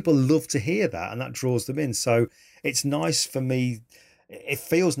this. And people love to hear that, and that draws them in. So it's nice for me. It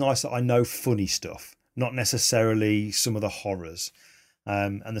feels nice that I know funny stuff, not necessarily some of the horrors.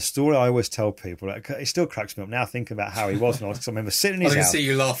 And the story I always tell people, it still cracks me up now thinking about how he was. Because I remember sitting in his house. I can see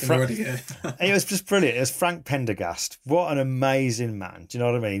you laughing already. It was just brilliant. It was Frank Pendergast. What an amazing man. Do you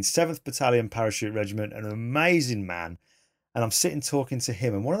know what I mean? 7th Battalion Parachute Regiment, an amazing man. And I'm sitting talking to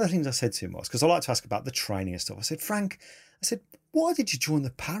him. And one of the things I said to him was, because I like to ask about the training and stuff. I said, Frank, why did you join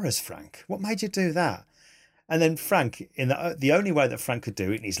the Paras, Frank? What made you do that? And then Frank, in the only way that Frank could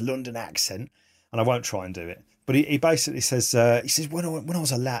do it in his London accent, and I won't try and do it, but he basically says, when I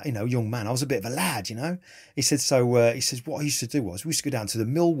was a lad, young man, I was a bit of a lad, He said, he says, what I used to do was we used to go down to the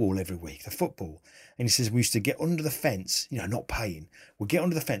Millwall every week, the football. And he says, we used to get under the fence, not paying. We'd get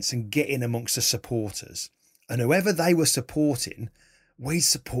under the fence and get in amongst the supporters. And whoever they were supporting, we'd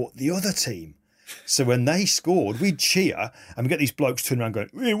support the other team. So when they scored, we'd cheer, and we'd get these blokes turning around going,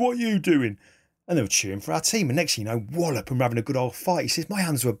 hey, what are you doing? And they were cheering for our team. And next thing you know, wallop, and we're having a good old fight. He says, my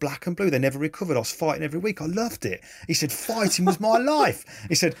hands were black and blue. They never recovered. I was fighting every week. I loved it. He said, fighting was my life.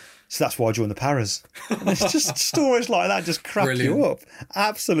 He said, So that's why I joined the Paras. And it's just stories like that just crack you up.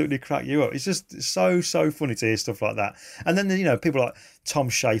 Absolutely crack you up. It's just so funny to hear stuff like that. And then, you know, people like Tom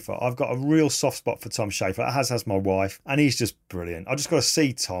Schaefer. I've got a real soft spot for Tom Schaefer, as has my wife, and he's just brilliant. I just got to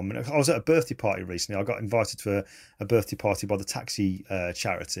see Tom. I was at a birthday party recently. I got invited to a birthday party by the Taxi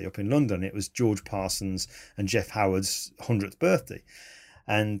charity up in London. It was George Parsons and Jeff Howard's 100th birthday.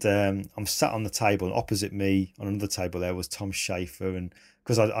 And I'm sat on the table, and opposite me on another table there was Tom Schaefer, and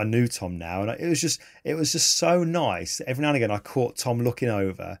because I knew Tom now, and it was just so nice. Every now and again, I caught Tom looking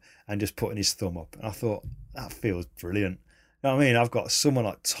over and just putting his thumb up, and I thought, that feels brilliant. You know what I mean? I've got someone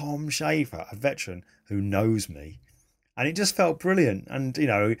like Tom Schaefer, a veteran who knows me, and it just felt brilliant. And you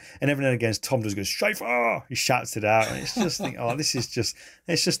know, and every now and again, Tom just goes Schaefer, he shouts it out, and it's just think, oh, it's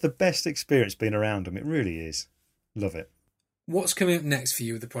just the best experience being around him. It really is. Love it. What's coming up next for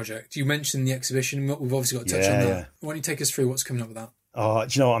you with the project? You mentioned the exhibition. We've obviously got to touch on that. Yeah. Why don't you take us through what's coming up with that? Do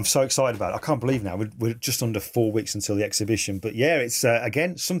you know what? I'm so excited about it. I can't believe now we're just under 4 weeks until the exhibition. But yeah, it's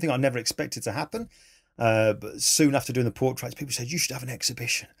again something I never expected to happen. But soon after doing the portraits, people said you should have an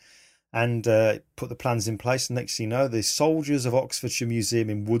exhibition, and put the plans in place. And next thing you know, the Soldiers of Oxfordshire Museum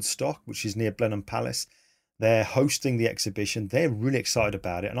in Woodstock, which is near Blenheim Palace, they're hosting the exhibition. They're really excited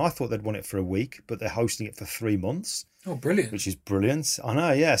about it, and I thought they'd want it for a week, but they're hosting it for 3 months. Oh, brilliant! Which is brilliant. I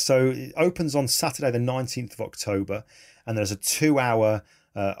know, yeah. So it opens on Saturday, the 19th of October. And there's a 2-hour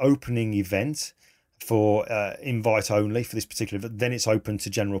opening event for invite only for this particular event. Then it's open to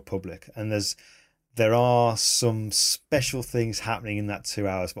general public. And there are some special things happening in that 2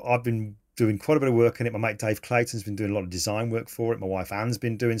 hours. But I've been doing quite a bit of work on it. My mate Dave Clayton's been doing a lot of design work for it. My wife Anne's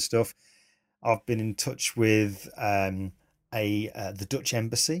been doing stuff. I've been in touch with the Dutch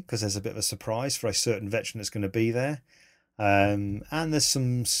embassy because there's a bit of a surprise for a certain veteran that's going to be there. And there's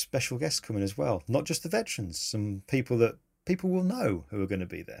some special guests coming as well. Not just the veterans, some people that people will know who are going to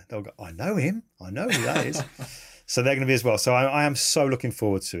be there. They'll go, I know him. I know who that is. So they're going to be as well. So I am so looking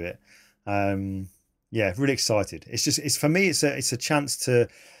forward to it. Yeah, really excited. It's for me, it's a chance to,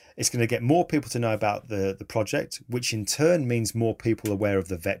 it's going to get more people to know about the project, which in turn means more people aware of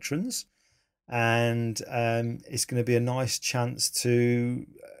the veterans. And it's going to be a nice chance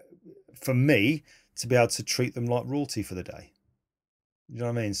for me, to be able to treat them like royalty for the day. You know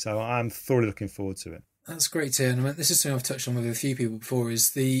what I mean? So I'm thoroughly looking forward to it. That's great to hear. And I mean, this is something I've touched on with a few people before,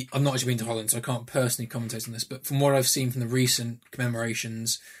 I've not actually been to Holland, so I can't personally commentate on this, but from what I've seen from the recent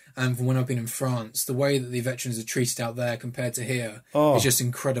commemorations and from when I've been in France, the way that the veterans are treated out there compared to here is just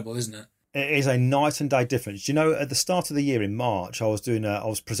incredible, isn't it? It is a night and day difference. You know, at the start of the year in March, I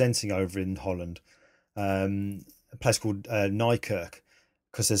was presenting over in Holland, a place called Nijkerk,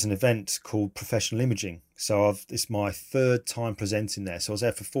 because there's an event called Professional Imaging. So it's my 3rd time presenting there. So I was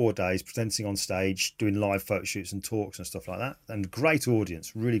there for 4 days, presenting on stage, doing live photo shoots and talks and stuff like that. And great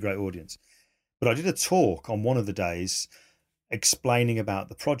audience, really great audience. But I did a talk on one of the days explaining about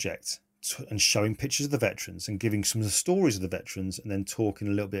the project and showing pictures of the veterans and giving some of the stories of the veterans and then talking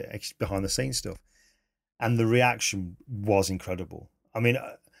a little bit behind the scenes stuff. And the reaction was incredible. I mean,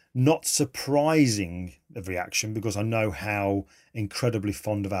 not surprising the reaction, because I know how incredibly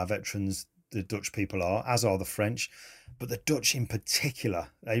fond of our veterans the Dutch people are, as are the French, but the Dutch in particular,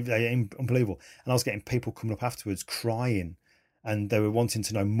 they're unbelievable. And I was getting people coming up afterwards crying, and they were wanting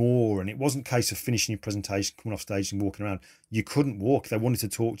to know more. And it wasn't a case of finishing your presentation, coming off stage and walking around. You couldn't walk. They wanted to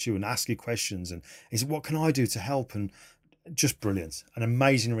talk to you and ask you questions. And he said, what can I do to help? And just brilliant. An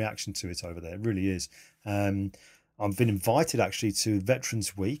amazing reaction to it over there. It really is. I've been invited actually to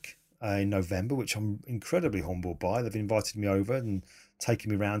Veterans Week in November, which I'm incredibly humbled by. They've invited me over and taken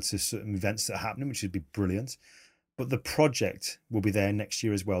me around to certain events that are happening, which would be brilliant. But the project will be there next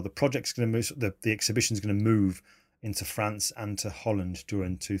year as well. The project's going to move, the exhibition's going to move into France and to Holland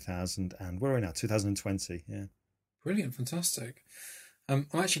during 2020. Yeah. Brilliant, fantastic. I'm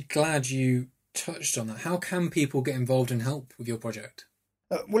actually glad you touched on that. How can people get involved and help with your project?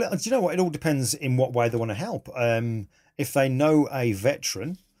 Well, do you know what? It all depends in what way they want to help. If they know a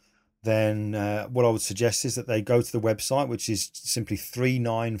veteran, then what I would suggest is that they go to the website, which is simply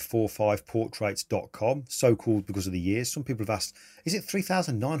 3945portraits.com, so called because of the years. Some people have asked, is it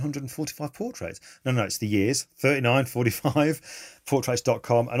 3,945 portraits? No, it's the years,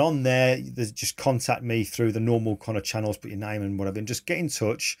 3945portraits.com. And on there, just contact me through the normal kind of channels, put your name and whatever, and just get in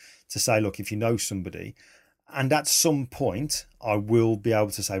touch to say, look, if you know somebody. And at some point, I will be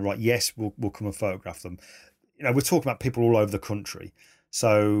able to say, right, yes, we'll come and photograph them. You know, we're talking about people all over the country.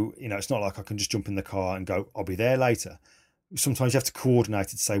 So, you know, it's not like I can just jump in the car and go, I'll be there later. Sometimes you have to coordinate it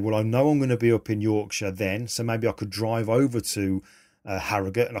to say, well, I know I'm going to be up in Yorkshire then, so maybe I could drive over to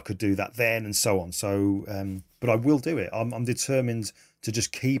Harrogate and I could do that then and so on. So, but I will do it. I'm determined to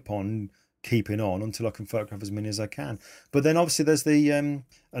just keep on keeping on until I can photograph as many as I can. But then obviously there's the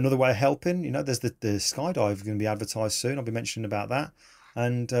another way of helping. There's the skydive going to be advertised soon. I'll be mentioning about that.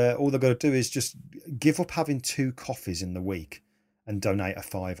 And all they've got to do is just give up having 2 coffees in the week and donate a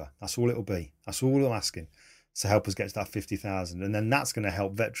 £5. That's all it'll be. That's all I'm asking to help us get to that 50,000. And then that's going to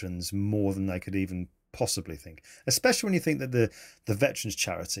help veterans more than they could even possibly think, especially when you think that the veterans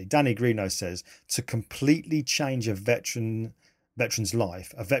charity, Danny Greeno says, to completely change a veteran's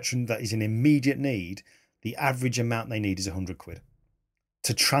life, a veteran that is in immediate need, the average amount they need is £100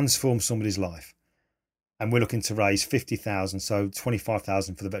 to transform somebody's life. And we're looking to raise 50,000, so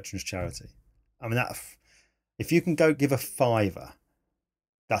 25,000 for the veterans charity. I mean, that if you can go give a £5,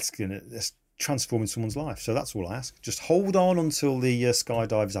 that's transforming someone's life. So that's all I ask. Just hold on until the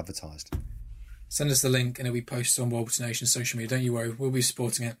skydive is advertised. Send us the link and it'll be posted on World Witch Nation social media. Don't you worry, we'll be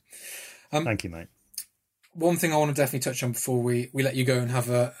supporting it. Thank you, mate. One thing I want to definitely touch on before we let you go and have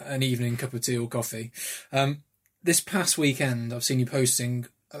an evening cup of tea or coffee. This past weekend, I've seen you posting.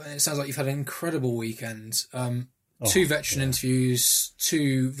 It sounds like you've had an incredible weekend. 2 veteran interviews,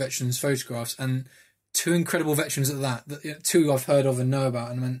 2 veterans photographs, and 2 incredible veterans at that. 2 I've heard of and know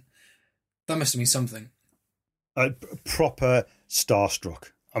about, and I meant that must have been something. Proper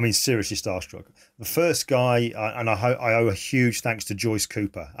starstruck. I mean, seriously starstruck. The first guy, and I owe a huge thanks to Joyce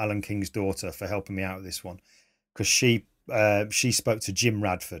Cooper, Alan King's daughter, for helping me out with this one, because she spoke to Jim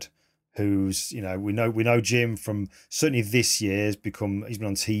Radford, who's, we know Jim from certainly this year. He's been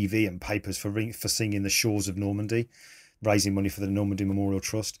on TV and papers for singing The Shores of Normandy, raising money for the Normandy Memorial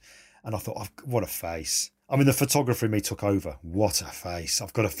Trust. And I thought, what a face. I mean, the photographer in me took over. What a face.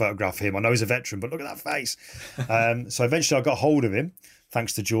 I've got to photograph him. I know he's a veteran, but look at that face. So eventually I got hold of him,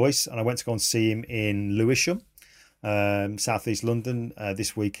 thanks to Joyce, and I went to go and see him in Lewisham, southeast London,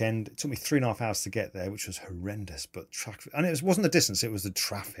 this weekend. It took me 3.5 hours to get there, which was horrendous. But traffic, and it wasn't the distance; it was the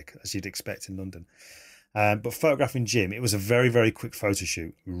traffic, as you'd expect in London. But photographing Jim, it was a very, very quick photo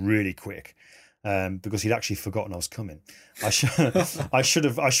shoot, really quick, because he'd actually forgotten I was coming. I should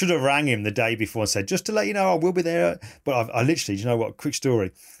have rang him the day before and said, just to let you know, I will be there. But I literally, do you know what? Quick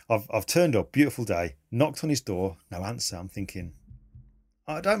story. I've turned up, beautiful day, knocked on his door, no answer. I'm thinking,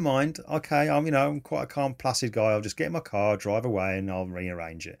 I don't mind. Okay, I'm quite a calm, placid guy. I'll just get in my car, drive away, and I'll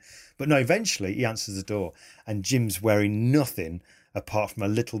rearrange it. But no, eventually he answers the door, and Jim's wearing nothing apart from a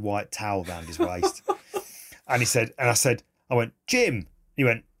little white towel around his waist. And I went, Jim. He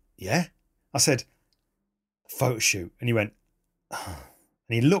went, yeah. I said, photo shoot. And he went, oh.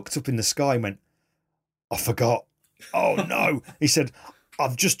 And he looked up in the sky and went, I forgot. Oh no. He said,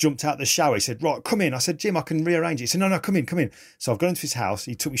 I've just jumped out the shower. He said, right, come in. I said, Jim, I can rearrange it. He said, no, come in. So I've gone into his house.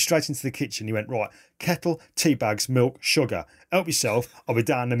 He took me straight into the kitchen. He went, right, kettle, tea bags, milk, sugar. Help yourself. I'll be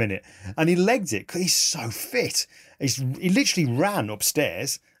down in a minute. And he legged it because he's so fit. He literally ran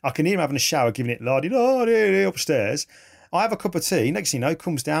upstairs. I can hear him having a shower, giving it la-di-da-di-di upstairs. I have a cup of tea. Next thing you know,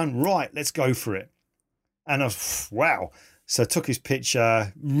 comes down, right, let's go for it. And I was, wow. So I took his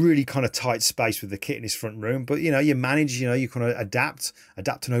picture, really kind of tight space with the kit in his front room. But, you manage, you kind of adapt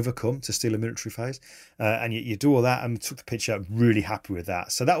and overcome to steal a military phase. And you do all that and took the picture, really happy with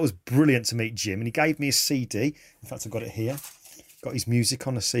that. So that was brilliant to meet Jim. And he gave me a CD. In fact, I've got it here. Got his music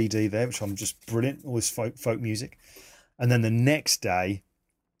on a CD there, which I'm just brilliant, all his folk music. And then the next day,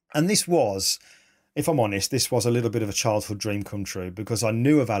 and this was, if I'm honest, this was a little bit of a childhood dream come true, because I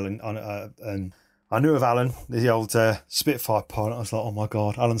knew of Alan, the old Spitfire pilot. I was like, oh my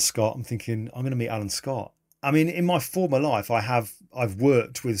God, Alan Scott. I'm thinking, I'm going to meet Alan Scott. I mean, in my former life, I've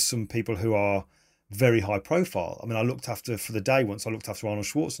worked with some people who are very high profile. I mean, I looked after Arnold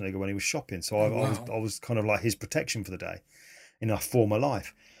Schwarzenegger when he was shopping. So I was kind of like his protection for the day in a former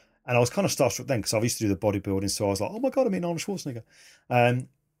life. And I was kind of starstruck then because I used to do the bodybuilding. So I was like, oh my God, I'm meeting Arnold Schwarzenegger.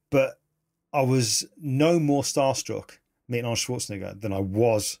 But I was no more starstruck meeting Arnold Schwarzenegger than I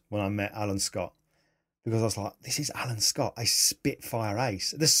was when I met Alan Scott. Because I was like, this is Alan Scott, a Spitfire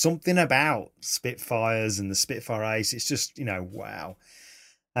ace. There's something about Spitfires and the Spitfire ace. It's just, wow.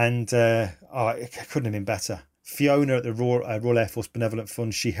 And it couldn't have been better. Fiona at the Royal Air Force Benevolent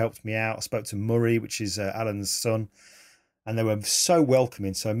Fund, she helped me out. I spoke to Murray, which is Alan's son. And they were so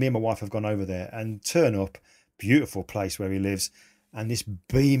welcoming. So me and my wife have gone over there and turn up. Beautiful place where he lives. And this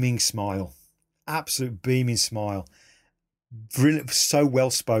beaming smile. Absolute beaming smile. Brilliant, so well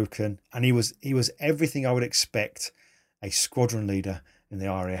spoken, and he was everything I would expect a squadron leader in the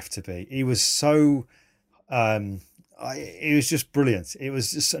RAF to be. He was so it was just brilliant. It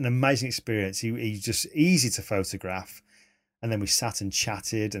was just an amazing experience. He's just easy to photograph, and then we sat and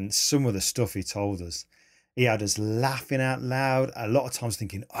chatted, and some of the stuff he told us, he had us laughing out loud. A lot of times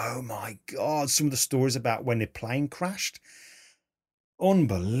thinking, oh my God, some of the stories about when the plane crashed.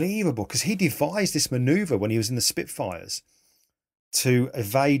 unbelievable, because he devised this maneuver when he was in the Spitfires to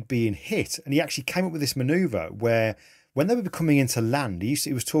evade being hit. And he actually came up with this maneuver where when they were coming into land,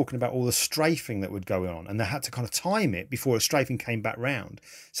 he was talking about all the strafing that would go on, and they had to kind of time it before a strafing came back round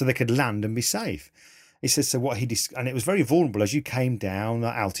so they could land and be safe. He says, so what and it was very vulnerable as you came down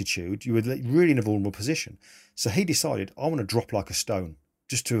at altitude, you were really in a vulnerable position. So he decided, I want to drop like a stone.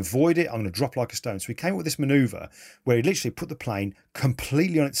 Just to avoid it, I'm going to drop like a stone. So he came up with this maneuver where he literally put the plane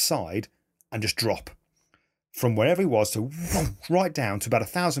completely on its side and just drop from wherever he was to right down to about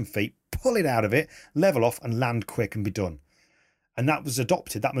 1,000 feet, pull it out of it, level off and land quick and be done. And that was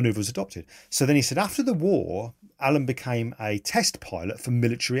adopted. That maneuver was adopted. So then he said after the war, Alan became a test pilot for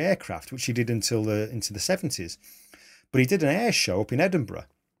military aircraft, which he did until into the 70s. But he did an air show up in Edinburgh,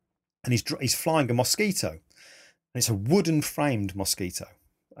 and he's flying a Mosquito. And it's a wooden framed Mosquito.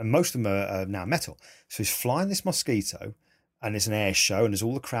 And most of them are now metal. So he's flying this Mosquito, and it's an air show, and there's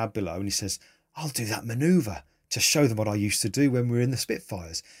all the crowd below. And he says, I'll do that maneuver to show them what I used to do when we were in the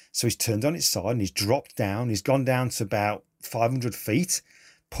Spitfires. So he's turned on its side and he's dropped down. He's gone down to about 500 feet,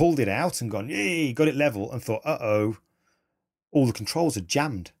 pulled it out and gone, yay, got it level, and thought, uh-oh, all the controls had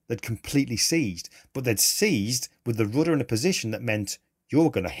jammed. They'd completely seized, but they'd seized with the rudder in a position that meant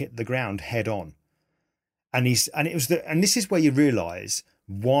you're going to hit the ground head on. And this is where you realise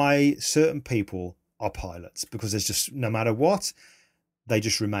why certain people are pilots, because there's just, no matter what, they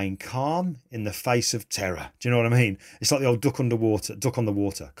just remain calm in the face of terror. Do you know what I mean? It's like the old duck on the water,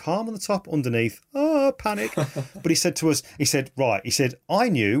 calm on the top, underneath, panic. But he said to us, I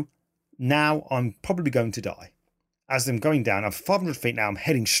knew now I'm probably going to die. As I'm going down, I'm 500 feet now, I'm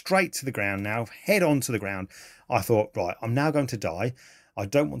heading straight to the ground now, head on to the ground. I thought, right, I'm now going to die. I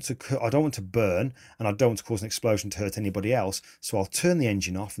don't want to burn, and I don't want to cause an explosion to hurt anybody else. So I'll turn the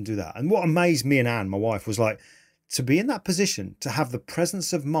engine off and do that. And what amazed me and Anne, my wife, was like, to be in that position, to have the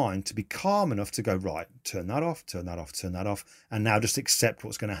presence of mind, to be calm enough to go, right, turn that off, and now just accept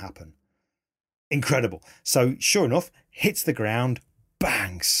what's going to happen. Incredible. So sure enough, hits the ground,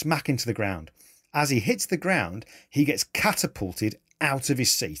 bang, smack into the ground. As he hits the ground, he gets catapulted out of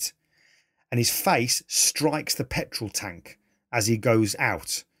his seat, and his face strikes the petrol tank as he goes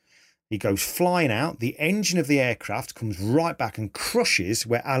out. He goes flying out. The engine of the aircraft comes right back and crushes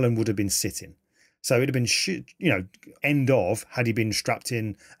where Alan would have been sitting. So it would have been, end of, had he been strapped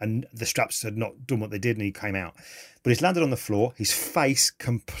in and the straps had not done what they did and he came out. But he's landed on the floor, his face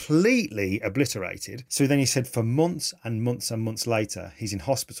completely obliterated. So then he said for months and months and months later, he's in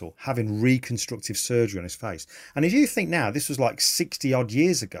hospital having reconstructive surgery on his face. And if you think now, this was like 60 odd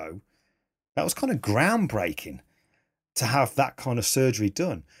years ago, that was kind of groundbreaking to have that kind of surgery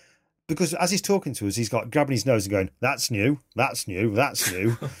done. Because as he's talking to us, he's got grabbing his nose and going, that's new.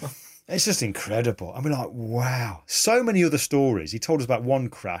 It's just incredible. I mean, like, wow. So many other stories. He told us about one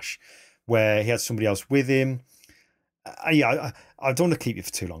crash where he had somebody else with him. I don't want to keep you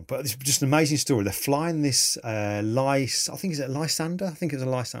for too long, but it's just an amazing story. They're flying this I think it's a Lysander.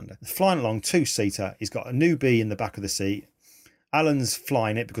 They're flying along, two-seater. He's got a newbie in the back of the seat. Alan's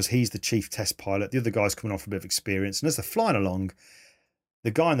flying it because he's the chief test pilot. The other guy's coming on for a bit of experience. And as they're flying along,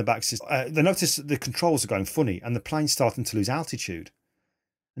 the guy in the back says, they notice the controls are going funny and the plane's starting to lose altitude.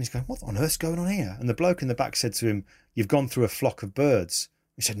 And he's going, what on earth's going on here? And the bloke in the back said to him, you've gone through a flock of birds.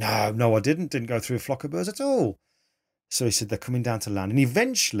 He said, no, I didn't go through a flock of birds at all. So he said, they're coming down to land. And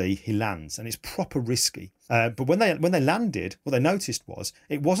eventually he lands, and it's proper risky. But when they landed, what they noticed was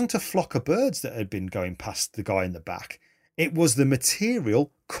it wasn't a flock of birds that had been going past the guy in the back. It was the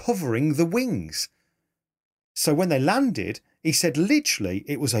material covering the wings. So when they landed, he said, literally,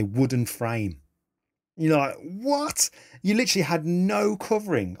 it was a wooden frame. You're like, what? You literally had no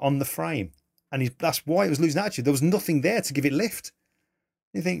covering on the frame. And that's why it was losing altitude. There was nothing there to give it lift.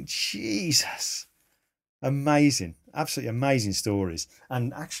 You think, Jesus. Amazing. Absolutely amazing stories.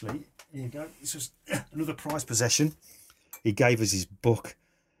 And actually, here you go. This was another prized possession. He gave us his book.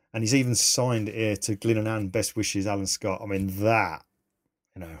 And he's even signed it here to Glyn and Anne, best wishes, Alan Scott. I mean, that,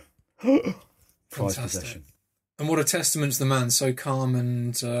 prized possession. And what a testament to the man, so calm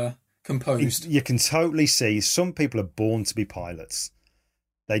and composed. You can totally see some people are born to be pilots.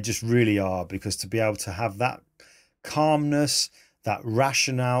 They just really are, because to be able to have that calmness, that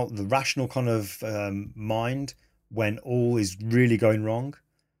the rational kind of mind when all is really going wrong,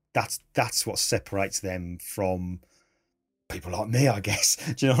 that's what separates them from people like me, I guess.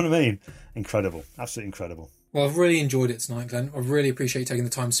 Do you know what I mean? Incredible. Absolutely incredible. Well, I've really enjoyed it tonight, Glenn. I really appreciate you taking the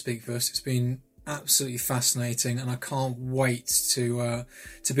time to speak for us. It's been absolutely fascinating, and I can't wait to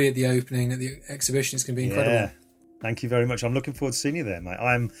be at the opening at the exhibition. It's going to be incredible. Yeah. Thank you very much. I'm looking forward to seeing you there,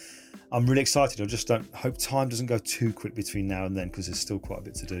 mate. I'm really excited. I just hope time doesn't go too quick between now and then, because there's still quite a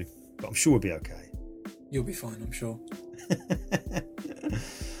bit to do. But I'm sure we'll be okay. You'll be fine, I'm sure.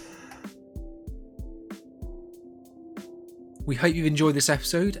 We hope you've enjoyed this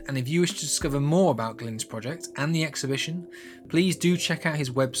episode, and if you wish to discover more about Glyn's project and the exhibition, please do check out his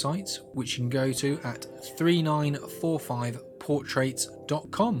website, which you can go to at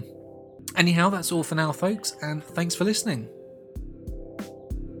 3945portraits.com. Anyhow, that's all for now, folks, and thanks for listening.